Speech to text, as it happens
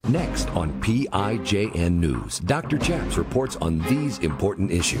Next on PIJN News, Dr. Chaps reports on these important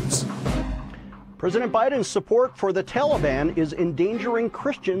issues. President Biden's support for the Taliban is endangering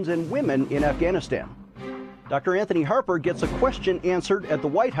Christians and women in Afghanistan. Dr. Anthony Harper gets a question answered at the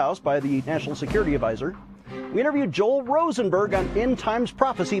White House by the National Security Advisor. We interviewed Joel Rosenberg on end times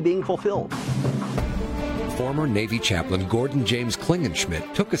prophecy being fulfilled. Former Navy chaplain Gordon James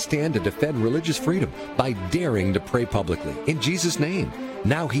Klingenschmitt took a stand to defend religious freedom by daring to pray publicly in Jesus' name.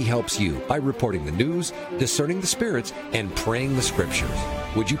 Now he helps you by reporting the news, discerning the spirits, and praying the scriptures.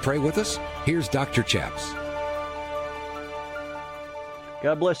 Would you pray with us? Here's Dr. Chaps.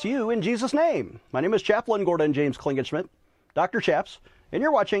 God bless you in Jesus' name. My name is Chaplain Gordon James Klingenschmitt, Dr. Chaps, and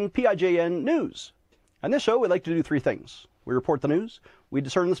you're watching PIJN News. On this show, we like to do three things. We report the news, we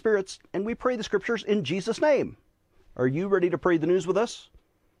discern the spirits, and we pray the scriptures in Jesus' name. Are you ready to pray the news with us?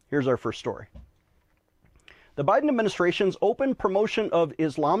 Here's our first story. The Biden administration's open promotion of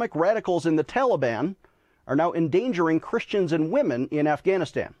Islamic radicals in the Taliban are now endangering Christians and women in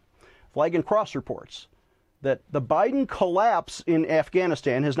Afghanistan. Flag and Cross reports that the Biden collapse in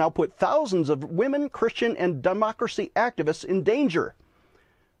Afghanistan has now put thousands of women, Christian, and democracy activists in danger.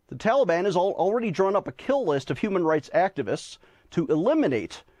 The Taliban has already drawn up a kill list of human rights activists to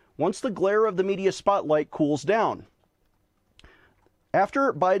eliminate once the glare of the media spotlight cools down.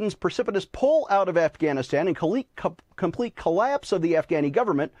 After Biden's precipitous pull out of Afghanistan and complete collapse of the Afghani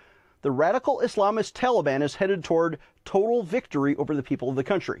government, the radical Islamist Taliban is headed toward total victory over the people of the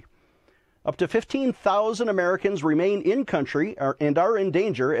country. Up to 15,000 Americans remain in country and are in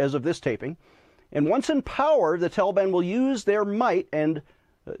danger as of this taping. And once in power, the Taliban will use their might and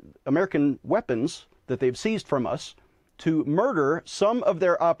American weapons that they've seized from us to murder some of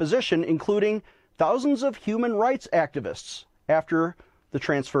their opposition, including thousands of human rights activists, after the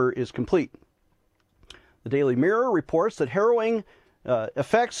transfer is complete. The Daily Mirror reports that harrowing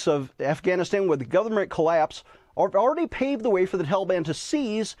effects of Afghanistan with the government collapse have already paved the way for the Taliban to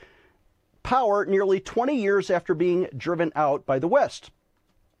seize power nearly 20 years after being driven out by the West.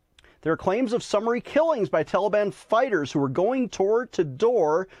 There are claims of summary killings by Taliban fighters who are going door to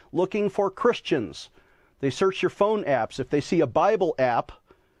door looking for Christians. They search your phone apps. If they see a Bible app,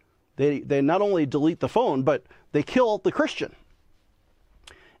 they not only delete the phone, but they kill the Christian.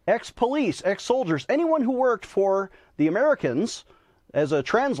 Ex-police, ex-soldiers, anyone who worked for the Americans as a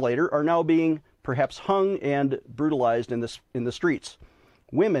translator are now being perhaps hung and brutalized in the streets.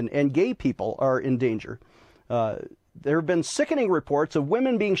 Women and gay people are in danger. There have been sickening reports of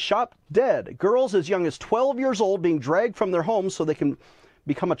women being shot dead, girls as young as 12 years old being dragged from their homes so they can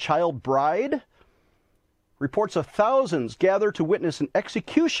become a child bride. Reports of thousands gather to witness an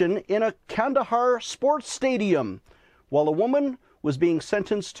execution in a Kandahar sports stadium, while a woman was being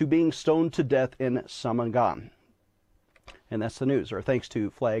sentenced to being stoned to death in Samangan. And that's the news. Our thanks to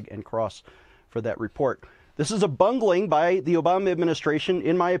Flag and Cross for that report. This is a bungling by the Obama administration,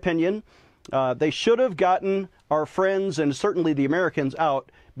 in my opinion. They should have gotten our friends and certainly the Americans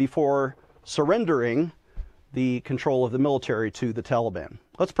out before surrendering the control of the military to the Taliban.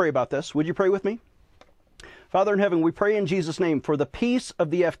 Let's pray about this. Would you pray with me? Father in heaven, we pray in Jesus' name for the peace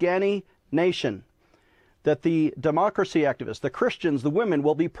of the Afghani nation, that the democracy activists, the Christians, the women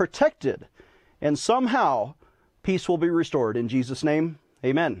will be protected, and somehow peace will be restored. In Jesus' name,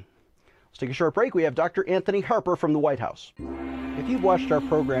 amen. Let's take a short break. We have Dr. Anthony Harper from the White House. If you've watched our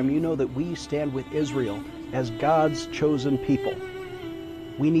program, you know that we stand with Israel as God's chosen people.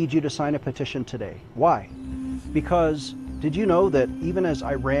 We need you to sign a petition today. Why? Because did you know that even as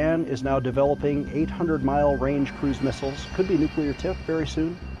Iran is now developing 800-mile range cruise missiles, could be nuclear tipped very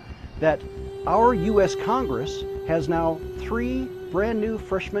soon, that our U.S. Congress has now 3 brand new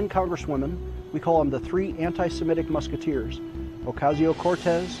freshman congresswomen. We call them the 3 anti-Semitic musketeers,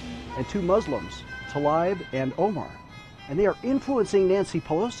 Ocasio-Cortez and 2 Muslims, Tlaib and Omar. And they are influencing Nancy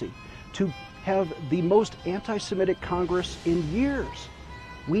Pelosi to have the most anti-Semitic Congress in years.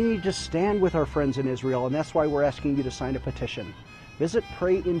 We need to stand with our friends in Israel, and that's why we're asking you to sign a petition. Visit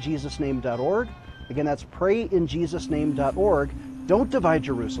PrayInJesusName.org. Again, that's PrayInJesusName.org. Don't divide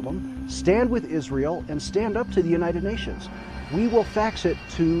Jerusalem. Stand with Israel and stand up to the United Nations. We will fax it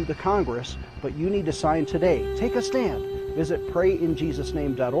to the Congress, but you need to sign today. Take a stand. Visit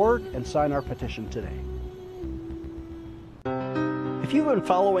PrayInJesusName.org and sign our petition today. If you've been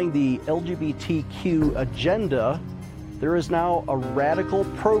following the LGBTQ agenda, there is now a radical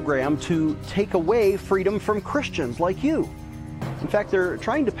program to take away freedom from Christians like you. In fact, they're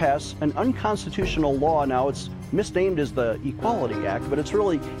trying to pass an unconstitutional law now. It's misnamed as the Equality Act, but it's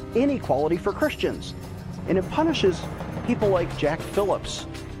really inequality for Christians. And it punishes people like Jack Phillips,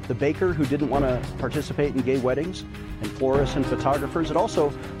 the baker who didn't want to participate in gay weddings, and florists and photographers. It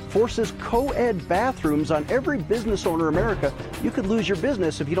also forces co-ed bathrooms on every business owner in America. You could lose your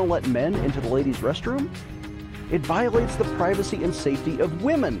business if you don't let men into the ladies' restroom. It violates the privacy and safety of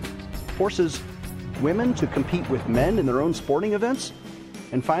women, forces women to compete with men in their own sporting events.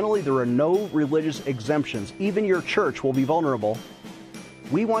 And finally, there are no religious exemptions. Even your church will be vulnerable.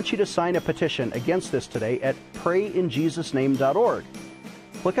 We want you to sign a petition against this today at PrayInJesusName.org.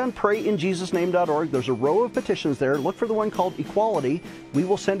 Click on PrayInJesusName.org. There's a row of petitions there. Look for the one called Equality. We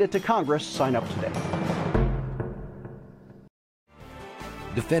will send it to Congress. Sign up today.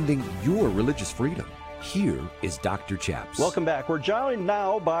 Defending your religious freedom. Here is Dr. Chaps. Welcome back. We're joined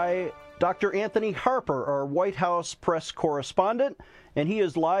now by Dr. Anthony Harper, our White House press correspondent, and he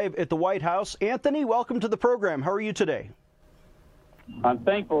is live at the White House. Anthony, welcome to the program. How are you today? I'm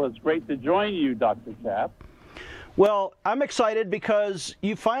thankful. It's great to join you, Dr. Chaps. Well, I'm excited because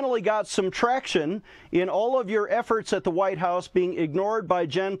you finally got some traction in all of your efforts at the White House being ignored by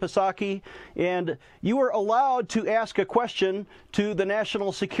Jen Psaki, and you were allowed to ask a question to the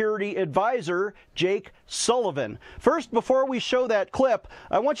National Security Advisor, Jake Sullivan. First, before we show that clip,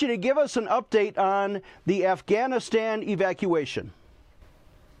 I want you to give us an update on the Afghanistan evacuation.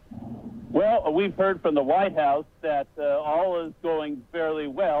 Well, we've heard from the White House that all is going fairly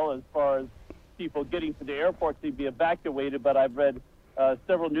well as far as people getting to the airport to be evacuated, but I've read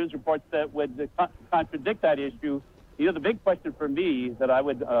several news reports that would contradict that issue. You know, the big question for me that I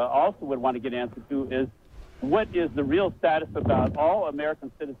would also would want to get answered to is, what is the real status about all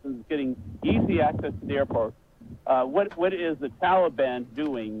American citizens getting easy access to the airport? What is the Taliban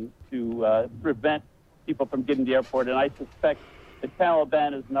doing to prevent people from getting to the airport? And I suspect the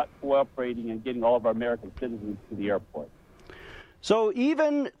Taliban is not cooperating in getting all of our American citizens to the airport. So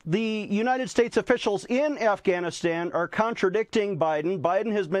even the United States officials in Afghanistan are contradicting Biden.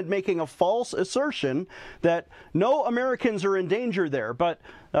 Biden has been making a false assertion that no Americans are in danger there. But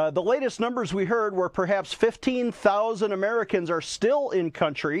the latest numbers we heard were perhaps 15,000 Americans are still in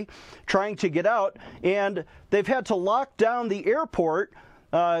country trying to get out, and they've had to lock down the airport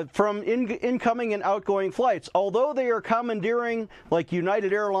from incoming and outgoing flights. Although they are commandeering like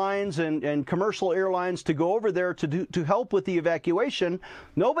United Airlines and commercial airlines to go over there to help with the evacuation,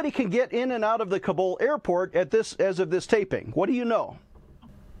 nobody can get in and out of the Kabul airport as of this taping. What do you know?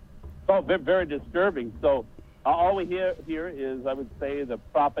 Oh, very disturbing. So all we hear here is, I would say, the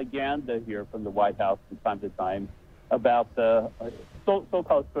propaganda here from the White House from time to time about the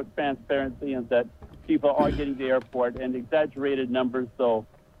so-called transparency and that people are getting to the airport and exaggerated numbers. So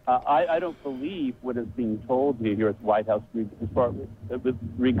I don't believe what is being told here at the White House with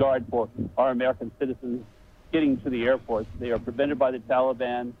regard for our American citizens getting to the airports. They are prevented by the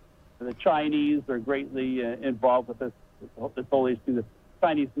Taliban. The Chinese are greatly involved with this whole issue. The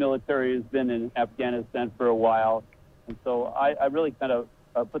Chinese military has been in Afghanistan for a while. And so I really kind of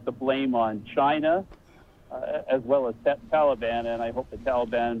put the blame on China as well as Taliban, and I hope the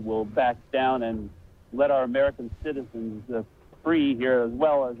Taliban will back down and let our American citizens free here, as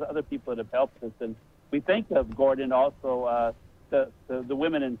well as other people that have helped us. And we think of, Gordon, also the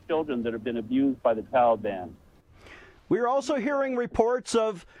women and children that have been abused by the Taliban. We're also hearing reports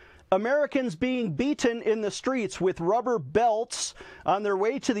of Americans being beaten in the streets with rubber belts on their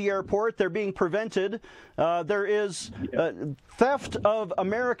way to the airport. They're being prevented. There is theft of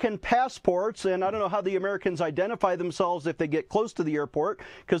American passports, and I don't know how the Americans identify themselves if they get close to the airport,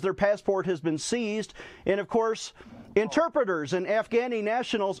 because their passport has been seized. And of course, interpreters and Afghani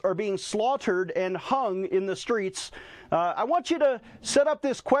nationals are being slaughtered and hung in the streets. I want you to set up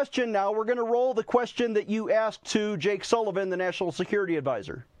this question now. We're going to roll the question that you asked to Jake Sullivan, the National Security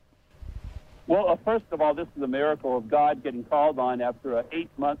Advisor. Well, first of all, this is a miracle of God getting called on after an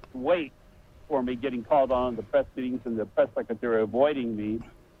 8-month wait for me getting called on the press meetings and the press secretary avoiding me,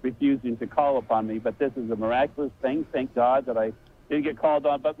 refusing to call upon me. But this is a miraculous thing. Thank God that I didn't get called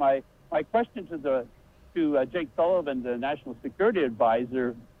on. But my question to Jake Sullivan, the National Security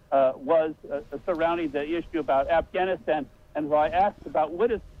Advisor, was surrounding the issue about Afghanistan. And so I asked about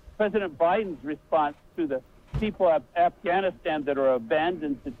what is President Biden's response to the people of Afghanistan that are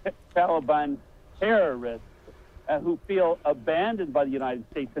abandoned to Taliban terrorists who feel abandoned by the United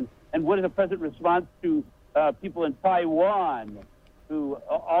States, and what is the president's response to people in Taiwan who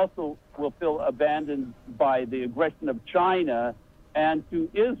also will feel abandoned by the aggression of China, and to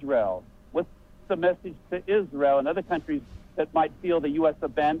Israel? What's the message to Israel and other countries that might feel the U.S.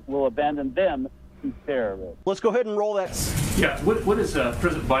 will abandon them to terrorists? Let's go ahead and roll that. Yeah, what is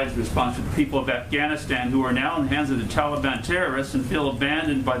President Biden's response to the people of Afghanistan who are now in the hands of the Taliban terrorists and feel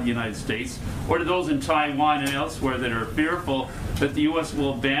abandoned by the United States, or to those in Taiwan and elsewhere that are fearful that the U.S.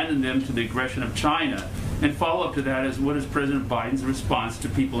 will abandon them to the aggression of China? And follow-up to that is, what is President Biden's response to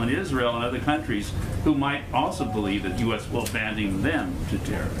people in Israel and other countries who might also believe that the U.S. will abandon them to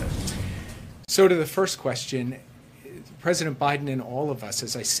terrorists? So to the first question, President Biden and all of us,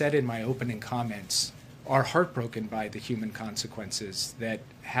 as I said in my opening comments, are heartbroken by the human consequences that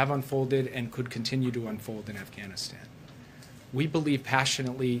have unfolded and could continue to unfold in Afghanistan. We believe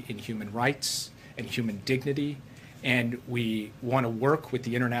passionately in human rights and human dignity, and we want to work with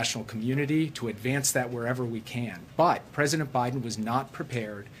the international community to advance that wherever we can. But President Biden was not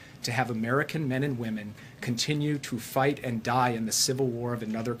prepared to have American men and women continue to fight and die in the civil war of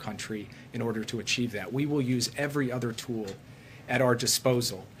another country in order to achieve that. We will use every other tool at our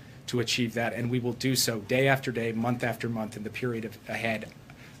disposal to achieve that, and we will do so day after day, month after month in the period ahead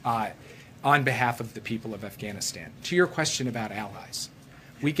on behalf of the people of Afghanistan. To your question about allies,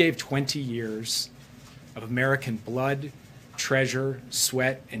 we gave 20 years of American blood, treasure,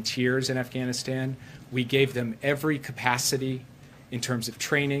 sweat, and tears in Afghanistan. We gave them every capacity in terms of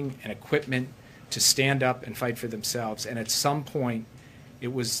training and equipment to stand up and fight for themselves. And at some point,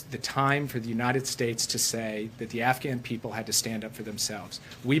 it was the time for the United States to say that the Afghan people had to stand up for themselves.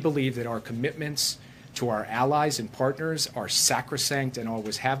 We believe that our commitments to our allies and partners are sacrosanct and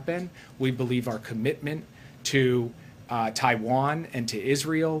always have been. We believe our commitment to Taiwan and to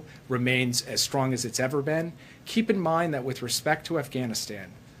Israel remains as strong as it's ever been. Keep in mind that with respect to Afghanistan,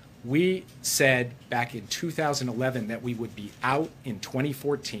 we said back in 2011 that we would be out in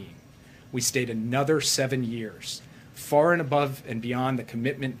 2014. We stayed another 7 years, far and above and beyond the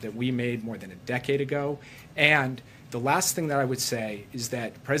commitment that we made more than a decade ago. And the last thing that I would say is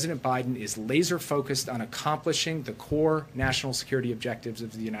that President Biden is laser focused on accomplishing the core national security objectives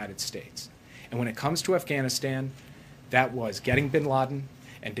of the United States. And when it comes to Afghanistan, that was getting bin Laden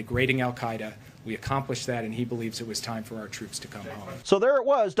and degrading al-Qaeda. We accomplished that, and he believes it was time for our troops to come home. So there it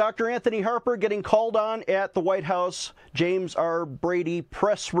was, Dr. Anthony Harper getting called on at the White House James R. Brady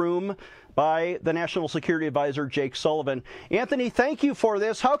press room by the National Security Advisor, Jake Sullivan. Anthony, thank you for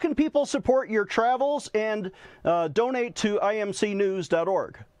this. How can people support your travels and donate to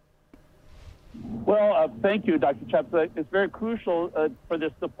imcnews.org? Well, thank you, Dr. Chaps. It's very crucial for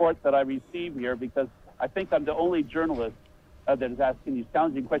this support that I receive here, because I think I'm the only journalist that is asking these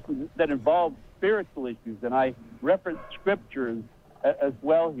challenging questions that involve spiritual issues. And I reference scriptures as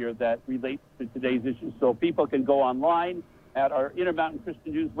well here that relate to today's issues. So people can go online at our Intermountain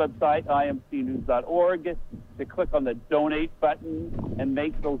Christian News website, imcnews.org, to click on the donate button and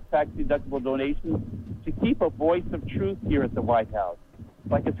make those tax-deductible donations to keep a voice of truth here at the White House.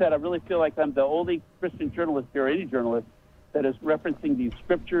 Like I said, I really feel like I'm the only Christian journalist here, any journalist, that is referencing these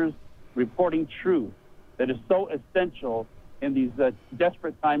scriptures, reporting truth that is so essential in these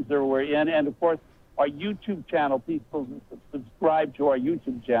desperate times that we're in. And of course, our YouTube channel, please subscribe to our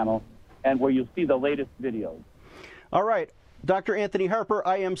YouTube channel, and where you'll see the latest videos. All right. Dr. Anthony Harper,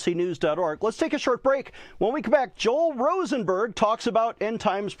 imcnews.org. Let's take a short break. When we come back, Joel Rosenberg talks about end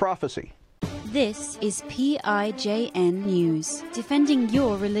times prophecy. This is PIJN News, defending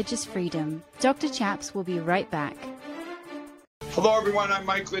your religious freedom. Dr. Chaps will be right back. Hello, everyone. I'm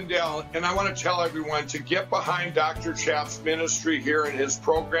Mike Lindell, and I want to tell everyone to get behind Dr. Chaps' ministry here in his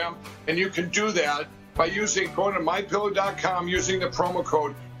program. And you can do that by going to MyPillow.com, using the promo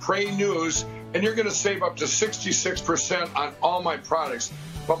code PRAYNEWS, and you're going to save up to 66% on all my products.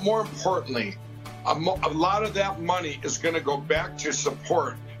 But more importantly, a lot of that money is going to go back to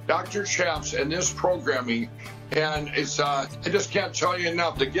support Dr. Chaps and this programming. And it's I just can't tell you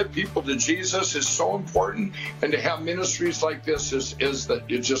enough. To get people to Jesus is so important, and to have ministries like this is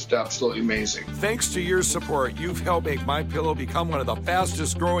it's just absolutely amazing. Thanks to your support, you've helped make MyPillow become one of the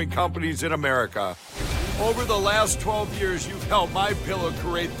fastest growing companies in America. Over the last 12 years, you've helped MyPillow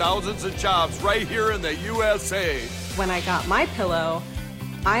create thousands of jobs right here in the USA. When I got MyPillow,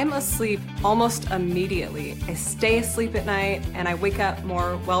 I'm asleep almost immediately. I stay asleep at night, and I wake up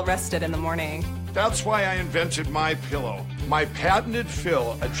more well-rested in the morning. That's why I invented MyPillow. My patented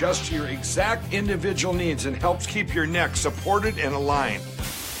fill adjusts to your exact individual needs and helps keep your neck supported and aligned.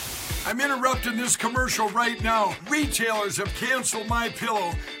 I'm interrupting this commercial right now. Retailers have canceled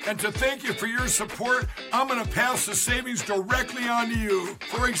MyPillow, and to thank you for your support, I'm going to pass the savings directly on to you.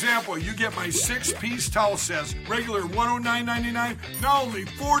 For example, you get my 6-piece towel sets, regular $109.99, now only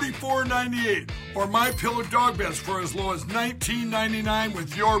 $44.98, or MyPillow dog beds for as low as $19.99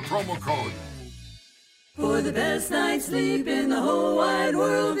 with your promo code. For the best night's sleep in the whole wide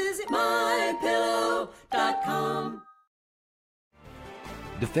world, visit MyPillow.com.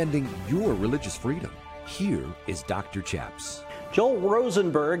 Defending your religious freedom, here is Dr. Chaps. Joel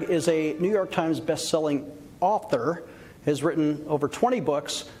Rosenberg is a New York Times best-selling author, has written over 20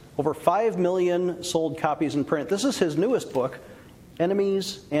 books Over 5 million sold copies in print. This is his newest book,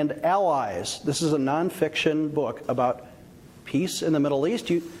 Enemies and Allies. This is a nonfiction book about peace in the Middle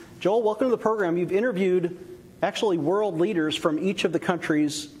East. Joel, welcome to the program. You've interviewed actually world leaders from each of the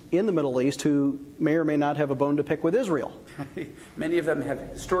countries in the Middle East who may or may not have a bone to pick with Israel. Many of them have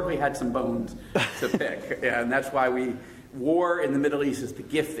historically had some bones to pick, and that's why war in the Middle East is the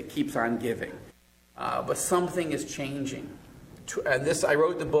gift that keeps on giving. But something is changing. And I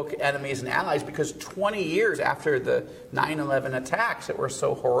wrote the book Enemies and Allies because 20 years after the 9/11 attacks that were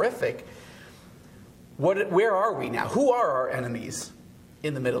so horrific, where are we now? Who are our enemies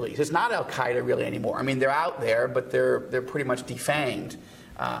in the Middle East? It's not Al-Qaeda really anymore. I mean, they're out there, but they're pretty much defanged.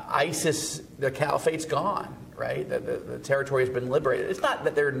 ISIS, the caliphate's gone, right? The territory has been liberated. It's not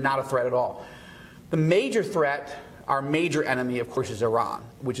that they're not a threat at all. The major threat, our major enemy, of course, is Iran,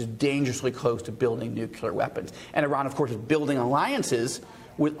 which is dangerously close to building nuclear weapons. And Iran, of course, is building alliances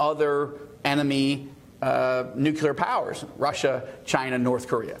with other enemy nuclear powers, Russia, China, North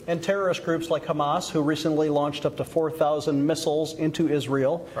Korea. And terrorist groups like Hamas, who recently launched up to 4,000 missiles into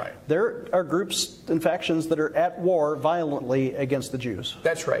Israel. Right. There are groups and factions that are at war violently against the Jews.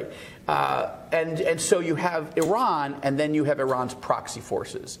 That's right. And so you have Iran, and then you have Iran's proxy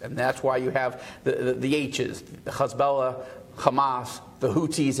forces. And that's why you have the H's, the Hezbollah, Hamas, the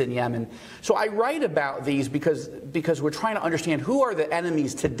Houthis in Yemen. So I write about these because we're trying to understand who are the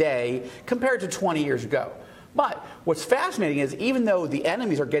enemies today compared to 20 years ago. But what's fascinating is even though the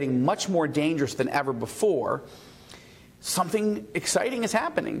enemies are getting much more dangerous than ever before, something exciting is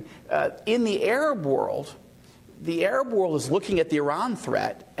happening. In the Arab world is looking at the Iran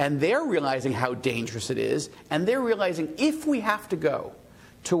threat, and they're realizing how dangerous it is, and they're realizing if we have to go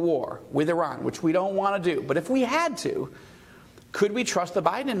to war with Iran, which we don't want to do, but if we had to, could we trust the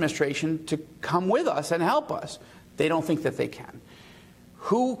Biden administration to come with us and help us? They don't think that they can.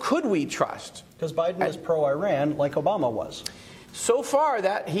 Who could we trust? Because Biden is pro-Iran like Obama was. So far,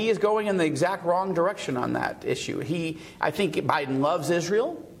 that he is going in the exact wrong direction on that issue. I think Biden loves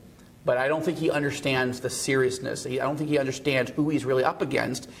Israel, but I don't think he understands the seriousness. I don't think he understands who he's really up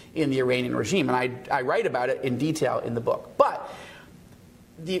against in the Iranian regime. And I write about it in detail in the book. But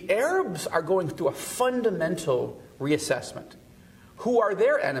the Arabs are going through a fundamental reassessment. Who are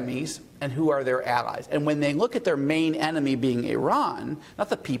their enemies and who are their allies? And when they look at their main enemy being Iran, not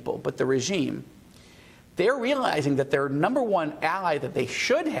the people, but the regime, they're realizing that their number one ally that they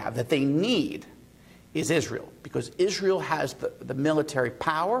should have, that they need, is Israel. Because Israel has the military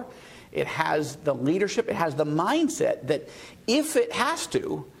power, it has the leadership, it has the mindset that if it has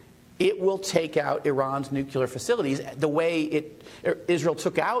to, it will take out Iran's nuclear facilities the way Israel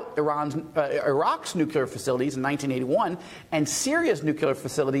took out Iraq's nuclear facilities in 1981 and Syria's nuclear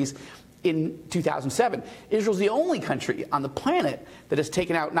facilities in 2007. Israel's the only country on the planet that has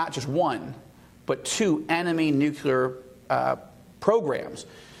taken out not just one, but two enemy nuclear programs.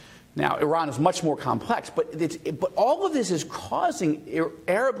 Now, Iran is much more complex, but all of this is causing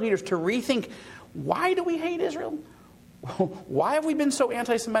Arab leaders to rethink, why do we hate Israel? Why have we been so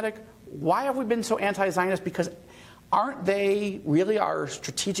anti-Semitic? Why have we been so anti-Zionist? Because aren't they really our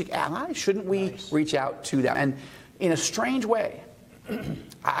strategic allies? Shouldn't we reach out to them? And in a strange way,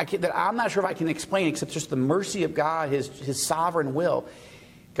 that I'm not sure if I can explain except just the mercy of God, his sovereign will,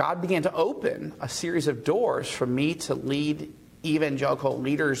 God began to open a series of doors for me to lead evangelical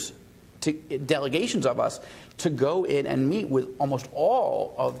leaders, delegations of us, to go in and meet with almost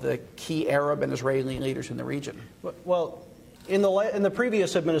all of the key Arab and Israeli leaders in the region. Well, in the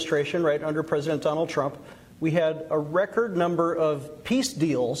previous administration, right, under President Donald Trump, we had a record number of peace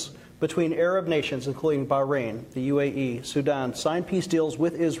deals between Arab nations, including Bahrain, the UAE, Sudan, signed peace deals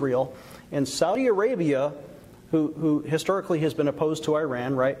with Israel, and Saudi Arabia, who historically has been opposed to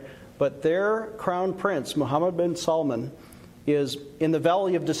Iran, right, but their crown prince, Mohammed bin Salman, is in the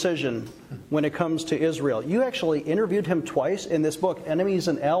Valley of Decision when it comes to Israel. You actually interviewed him twice in this book, Enemies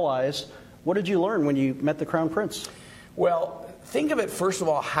and Allies. What did you learn when you met the Crown Prince? Well, think of it, first of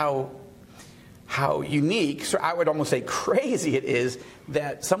all, how unique, so I would almost say crazy it is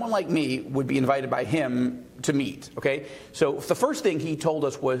that someone like me would be invited by him to meet, okay? So the first thing he told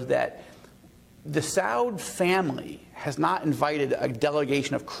us was that the Saud family has not invited a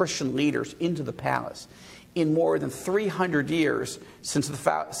delegation of Christian leaders into the palace in more than 300 years since the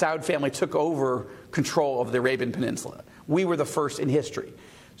Saud family took over control of the Arabian Peninsula. We were the first in history.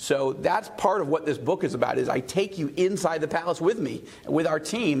 So that's part of what this book is about, is I take you inside the palace with me, with our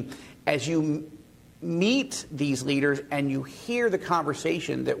team, as you meet these leaders and you hear the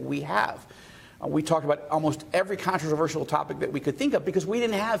conversation that we have. We talked about almost every controversial topic that we could think of because we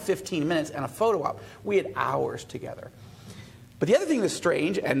didn't have 15 minutes and a photo op. We had hours together. But the other thing that's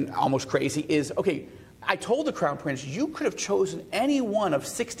strange and almost crazy is, okay, I told the Crown Prince, you could have chosen any one of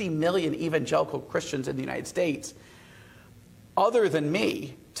 60 million evangelical Christians in the United States other than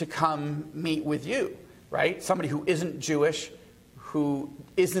me to come meet with you, right? Somebody who isn't Jewish, who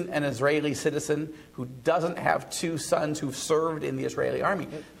isn't an Israeli citizen, who doesn't have 2 sons who've served in the Israeli army.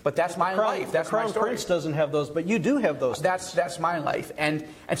 But that's my life. That's my story. The Crown Prince doesn't have those, but you do have those. That's my life. And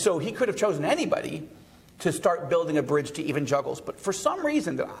so he could have chosen anybody to start building a bridge to evangelicals. But for some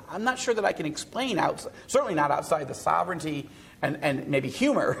reason that I'm not sure that I can explain, certainly not outside the sovereignty and maybe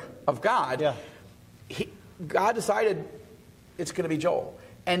humor of God, God decided it's going to be Joel.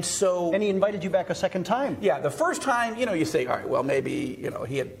 And he invited you back a second time. Yeah, the first time, you say, all right, well, maybe,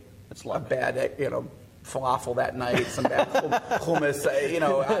 he had a bad, falafel that night, some bad hummus,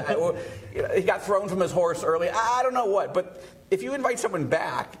 he got thrown from his horse early. I don't know what. But if you invite someone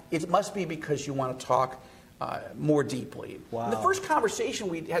back, it must be because you want to talk more deeply. Wow. In the first conversation,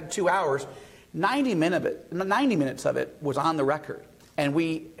 we had 2 hours. 90 minutes of it was on the record. And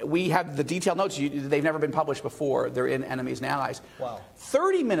we have the detailed notes. They've never been published before. They're in Enemies and Allies. Wow.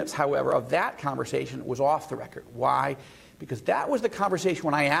 30 minutes, however, of that conversation was off the record. Why? Because that was the conversation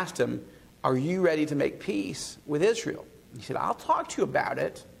when I asked him, are you ready to make peace with Israel? He said, I'll talk to you about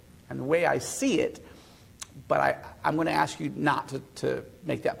it and the way I see it, but I'm going to ask you not to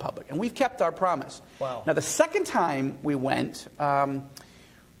make that public. And we've kept our promise. Wow. Now, the second time we went, the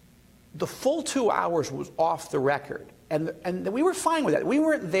full 2 hours was off the record. And we were fine with that. We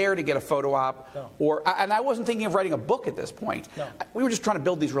weren't there to get a photo op, and I wasn't thinking of writing a book at this point. No. We were just trying to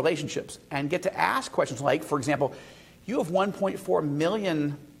build these relationships and get to ask questions like, for example, you have 1.4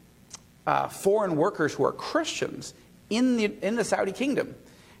 million foreign workers who are Christians in the Saudi kingdom,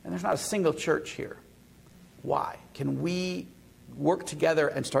 and there's not a single church here. Why? Can we work together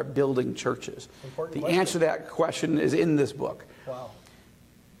and start building churches? The answer to that question is in this book. Wow.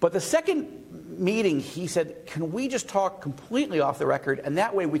 But the second meeting, he said, can we just talk completely off the record, and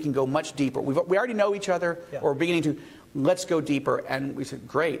that way we can go much deeper. We already know each other, or we're beginning to. Let's go deeper. And we said,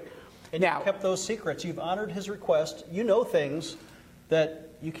 great. And now, you kept those secrets. You've honored his request. You know things that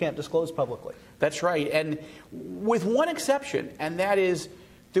you can't disclose publicly. That's right. And with one exception, and that is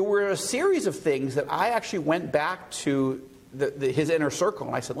there were a series of things that I actually went back to his inner circle,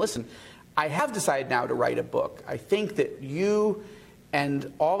 and I said, listen, I have decided now to write a book. I think that you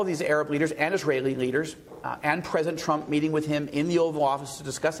and all of these Arab leaders and Israeli leaders and President Trump meeting with him in the Oval Office to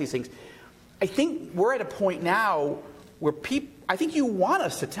discuss these things, I think we're at a point now where I think you want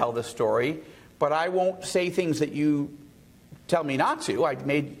us to tell this story, but I won't say things that you tell me not to. I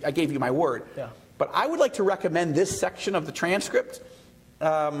gave you my word. Yeah. But I would like to recommend this section of the transcript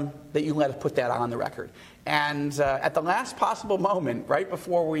that you let us put that on the record. And at the last possible moment, right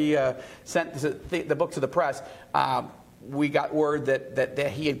before we sent the book to the press, we got word that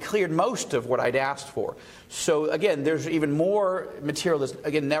he had cleared most of what I'd asked for. So again, there's even more material that's,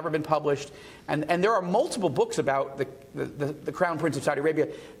 again, never been published. And there are multiple books about the Crown Prince of Saudi Arabia,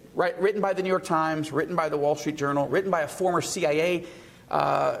 written by the New York Times, written by the Wall Street Journal, written by a former CIA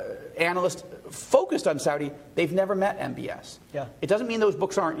analyst focused on Saudi. They've never met MBS. Yeah. It doesn't mean those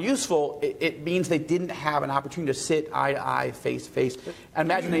books aren't useful. It means they didn't have an opportunity to sit eye to eye, face to face.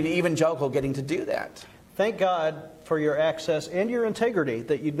 Imagine an evangelical getting to do that. Thank God for your access and your integrity,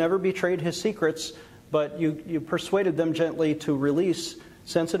 that you'd never betrayed his secrets, but you persuaded them gently to release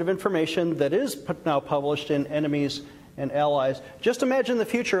sensitive information that is now published in Enemies and Allies. Just imagine the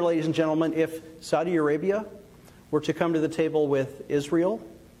future, ladies and gentlemen, if Saudi Arabia were to come to the table with Israel,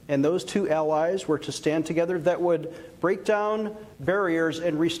 and those two allies were to stand together, that would break down barriers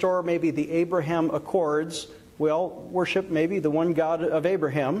and restore maybe the Abraham Accords. We all worship maybe the one God of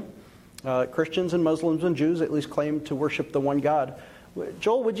Abraham. Christians and Muslims and Jews at least claim to worship the one God.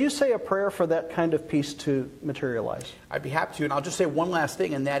 Joel, would you say a prayer for that kind of peace to materialize? I'd be happy to, and I'll just say one last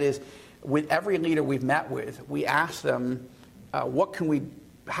thing, and that is, with every leader we've met with, we ask them, how can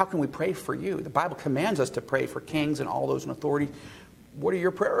we pray for you? The Bible commands us to pray for kings and all those in authority. What are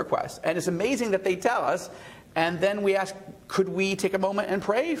your prayer requests? And it's amazing that they tell us, and then we ask, could we take a moment and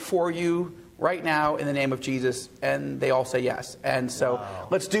pray for you right now in the name of Jesus? And they all say yes. And so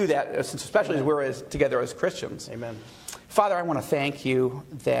let's do that, especially as we're together as Christians. Amen. Father, I want to thank you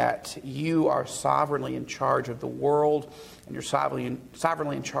that you are sovereignly in charge of the world, and you're sovereignly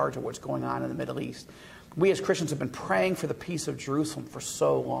in charge of what's going on in the Middle East. We as Christians have been praying for the peace of Jerusalem for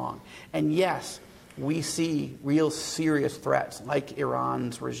so long. And yes, we see real serious threats like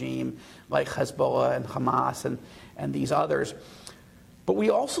Iran's regime, like Hezbollah and Hamas and these others. But we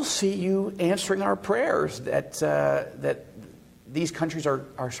also see you answering our prayers that these countries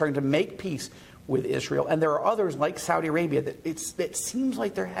are starting to make peace with Israel. And there are others like Saudi Arabia that it seems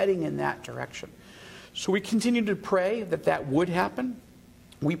like they're heading in that direction. So we continue to pray that that would happen.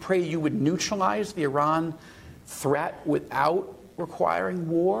 We pray you would neutralize the Iran threat without requiring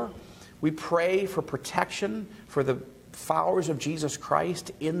war. We pray for protection for the followers of Jesus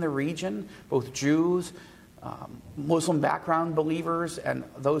Christ in the region, both Jews, Muslim background believers, and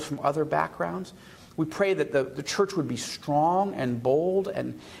those from other backgrounds. We pray that the church would be strong and bold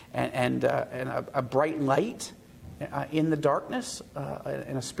and a bright light in the darkness,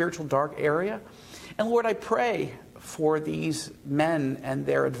 in a spiritual dark area. And Lord, I pray for these men and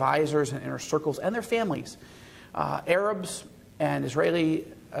their advisors and inner circles and their families, Arabs and Israeli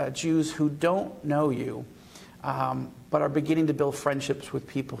Jews who don't know you, but are beginning to build friendships with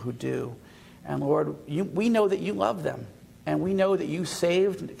people who do. And Lord, we know that you love them, and we know that you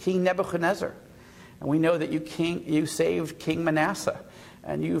saved King Nebuchadnezzar, and we know that you saved King Manasseh,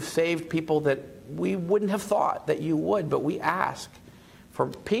 and you've saved people that we wouldn't have thought that you would. But we ask for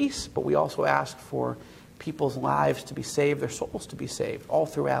peace, but we also ask for people's lives to be saved, their souls to be saved, all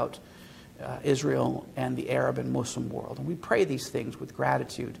throughout Israel and the Arab and Muslim world. And we pray these things with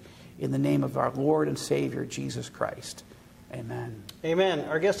gratitude in the name of our Lord and Savior, Jesus Christ. Amen. Amen.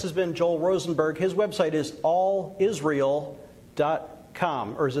 Our guest has been Joel Rosenberg. His website is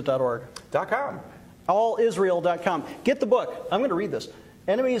allisrael.com, or is it .org? .com. Allisrael.com. Get the book. I'm going to read this.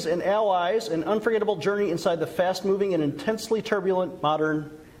 Enemies and Allies, an unforgettable journey inside the fast-moving and intensely turbulent modern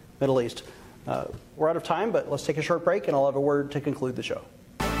Middle East. We're out of time, but let's take a short break, and I'll have a word to conclude the show.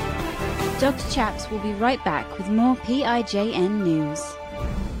 Dr. Chaps will be right back with more PIJN news.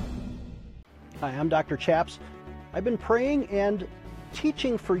 Hi, I'm Dr. Chaps. I've been praying and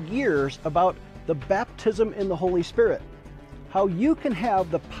teaching for years about the baptism in the Holy Spirit, how you can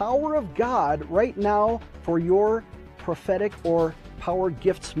have the power of God right now for your prophetic or power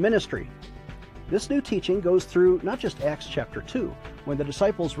gifts ministry. This new teaching goes through not just Acts chapter 2, when the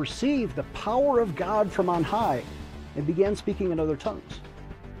disciples received the power of God from on high and began speaking in other tongues.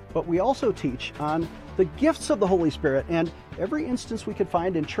 But we also teach on the gifts of the Holy Spirit and every instance we could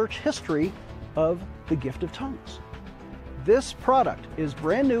find in church history of the gift of tongues. This product is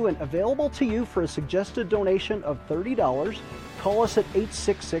brand new and available to you for a suggested donation of $30. Call us at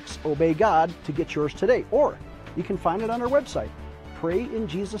 866-OBEY-GOD to get yours today. Or you can find it on our website,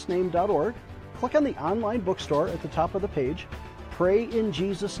 prayinjesusname.org. Click on the online bookstore at the top of the page,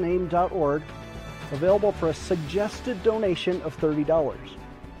 prayinjesusname.org, available for a suggested donation of $30.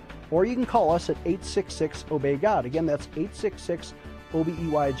 Or you can call us at 866-OBEY-GOD. Again, that's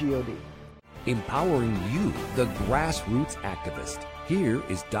 866-OBEYGOD. Empowering you, the grassroots activist. Here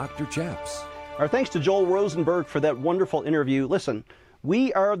is Dr. Chaps. Our thanks to Joel Rosenberg for that wonderful interview. Listen,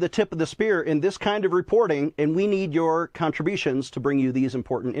 we are the tip of the spear in this kind of reporting, and we need your contributions to bring you these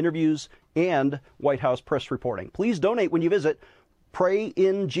important interviews and White House press reporting. Please donate when you visit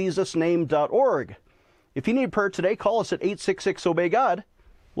prayinjesusname.org. If you need prayer today, call us at 866-OBEY-GOD.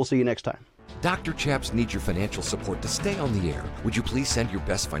 We'll see you next time. Dr. Chaps needs your financial support to stay on the air. Would you please send your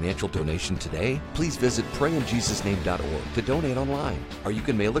best financial donation today? Please visit prayinjesusname.org to donate online. Or you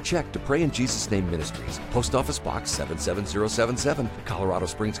can mail a check to Pray in Jesus Name Ministries, Post Office Box 77077, Colorado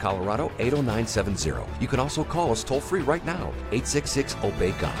Springs, Colorado 80970. You can also call us toll-free right now,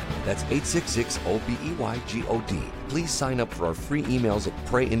 866-OBEY-GOD. That's 866-OBEYGOD. Please sign up for our free emails at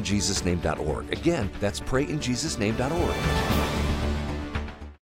prayinjesusname.org. Again, that's prayinjesusname.org.